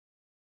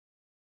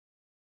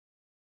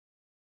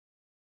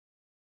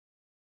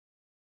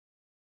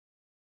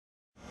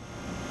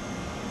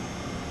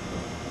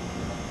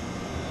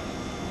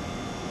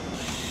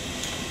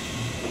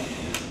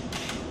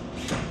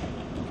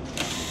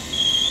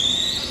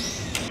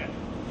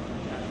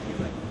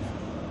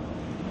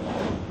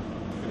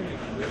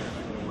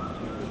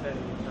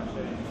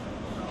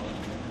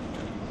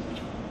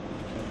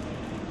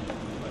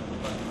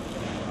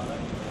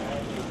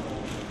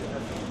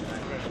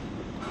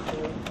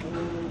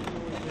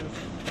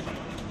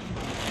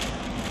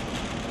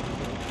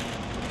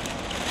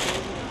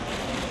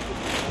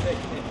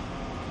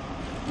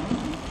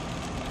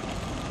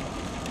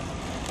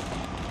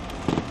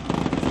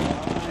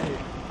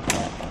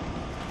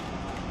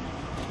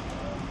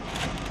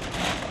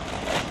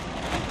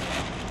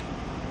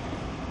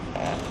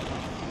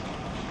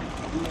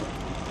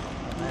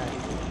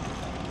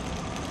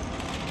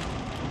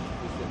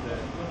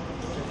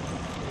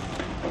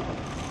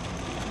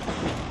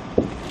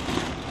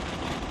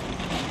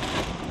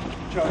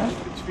Chuck,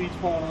 its feet's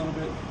pulling a little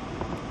bit.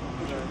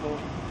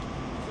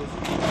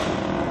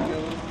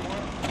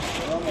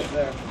 Almost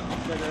there.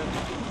 Alright,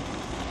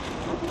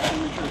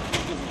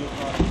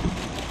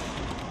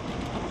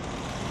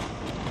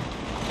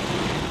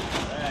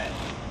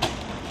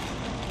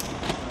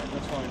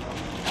 that's fine now.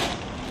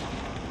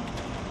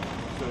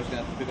 So we're just going to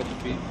have to pick up the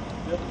feet?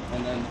 Yep.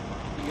 And then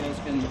you guys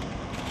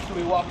can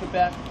we walk it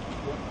back to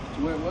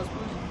where it was,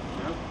 please?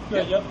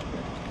 Yeah, yep.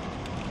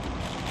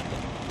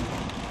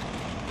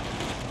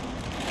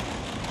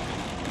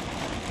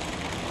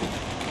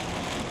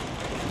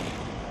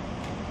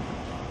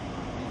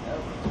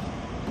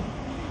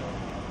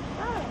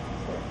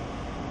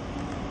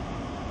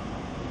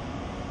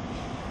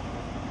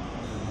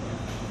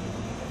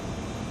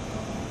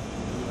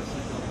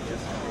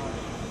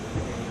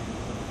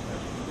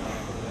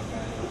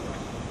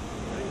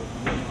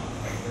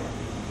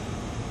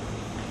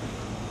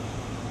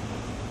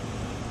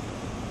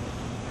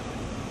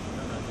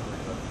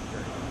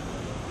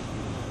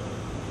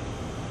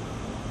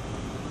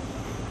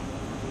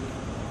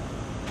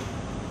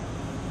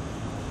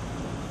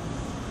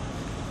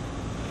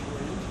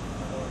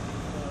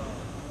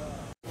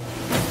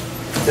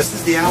 This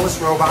is the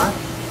Alice robot.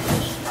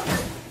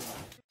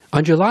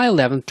 On July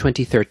 11,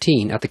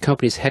 2013, at the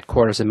company's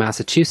headquarters in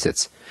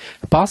Massachusetts,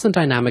 Boston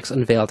Dynamics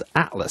unveiled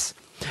Atlas,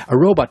 a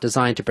robot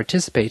designed to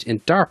participate in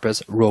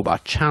DARPA's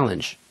Robot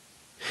Challenge.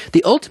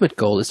 The ultimate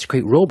goal is to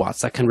create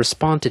robots that can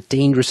respond to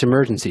dangerous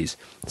emergencies,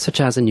 such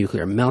as a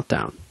nuclear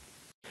meltdown.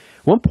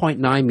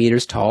 1.9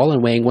 meters tall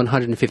and weighing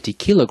 150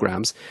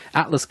 kilograms,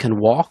 Atlas can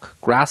walk,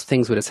 grasp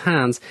things with its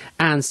hands,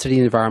 and study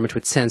the environment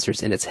with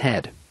sensors in its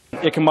head.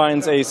 It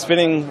combines a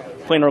spinning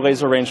planar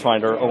laser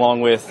rangefinder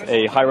along with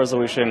a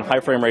high-resolution,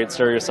 high-frame-rate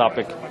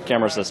stereoscopic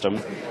camera system.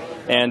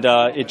 And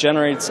it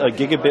generates a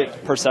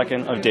gigabit per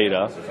second of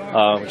data,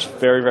 which is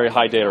very, very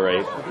high data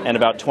rate, and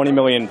about 20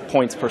 million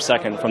points per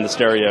second from the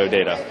stereo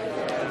data.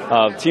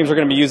 Teams are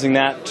going to be using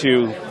that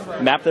to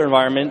map their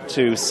environment,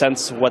 to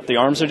sense what the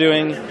arms are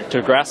doing,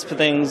 to grasp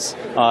things,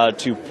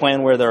 to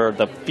plan where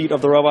the feet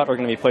of the robot are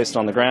going to be placed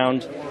on the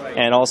ground,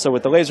 and also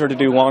with the laser to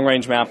do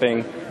long-range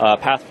mapping,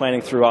 path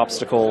planning through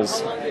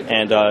obstacles,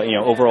 and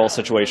overall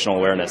situational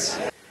awareness.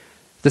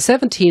 The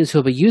 7 teams who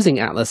will be using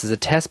Atlas as a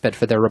testbed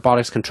for their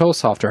robotics control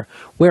software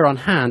were on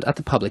hand at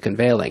the public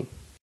unveiling.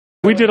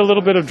 We did a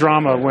little bit of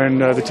drama when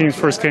the teams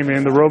first came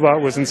in. The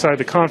robot was inside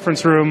the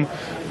conference room,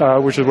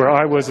 which is where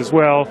I was as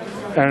well.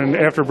 And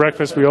after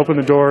breakfast, we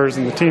opened the doors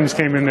and the teams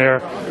came in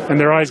there, and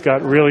their eyes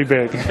got really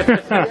big.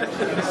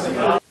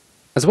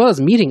 As well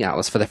as meeting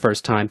Atlas for the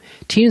first time,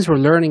 teams were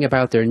learning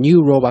about their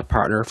new robot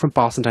partner from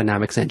Boston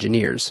Dynamics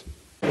engineers.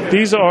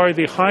 These are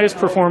the highest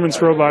performance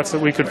robots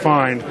that we could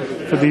find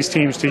for these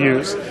teams to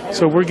use.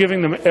 So we're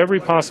giving them every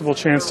possible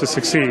chance to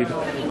succeed.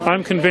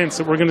 I'm convinced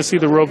that we're going to see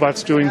the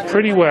robots doing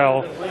pretty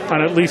well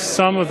on at least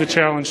some of the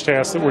challenge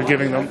tasks that we're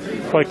giving them,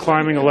 like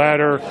climbing a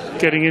ladder,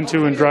 getting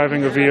into and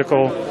driving a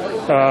vehicle,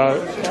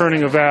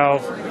 turning a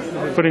valve,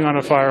 putting on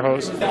a fire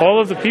hose.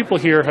 All of the people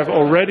here have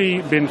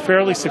already been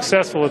fairly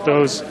successful at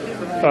those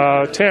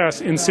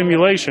tasks in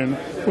simulation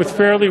with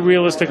fairly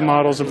realistic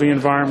models of the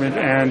environment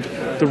and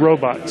the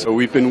robot. So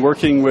we've been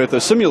working with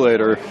a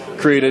simulator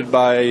created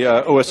by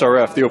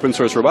OSRF, the Open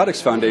Source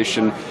Robotics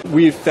Foundation.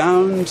 We've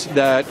found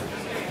that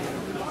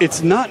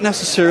it's not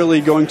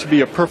necessarily going to be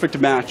a perfect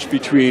match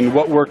between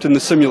what worked in the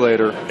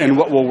simulator and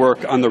what will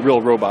work on the real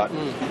robot.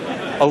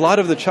 A lot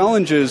of the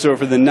challenges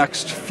over the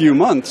next few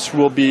months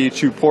will be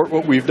to port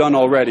what we've done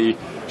already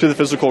to the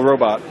physical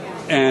robot.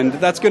 And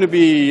that's going to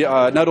be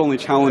not only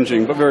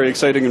challenging, but very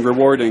exciting and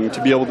rewarding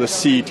to be able to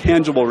see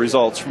tangible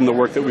results from the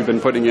work that we've been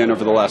putting in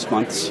over the last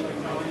months.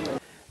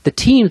 The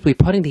teams will be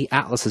putting the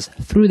Atlases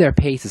through their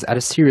paces at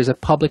a series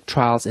of public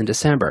trials in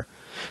December,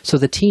 so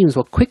the teams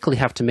will quickly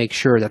have to make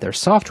sure that their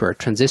software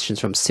transitions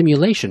from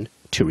simulation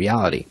to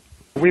reality.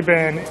 We've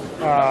been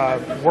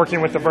working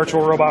with the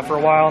virtual robot for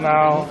a while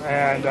now,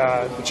 and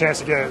the chance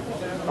to get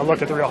a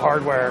look at the real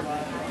hardware,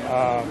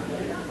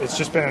 it's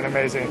just been an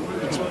amazing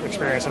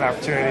experience and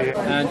opportunity.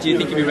 Do you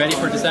think you'll be ready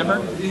for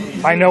December?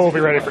 I know we'll be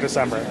ready for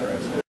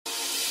December.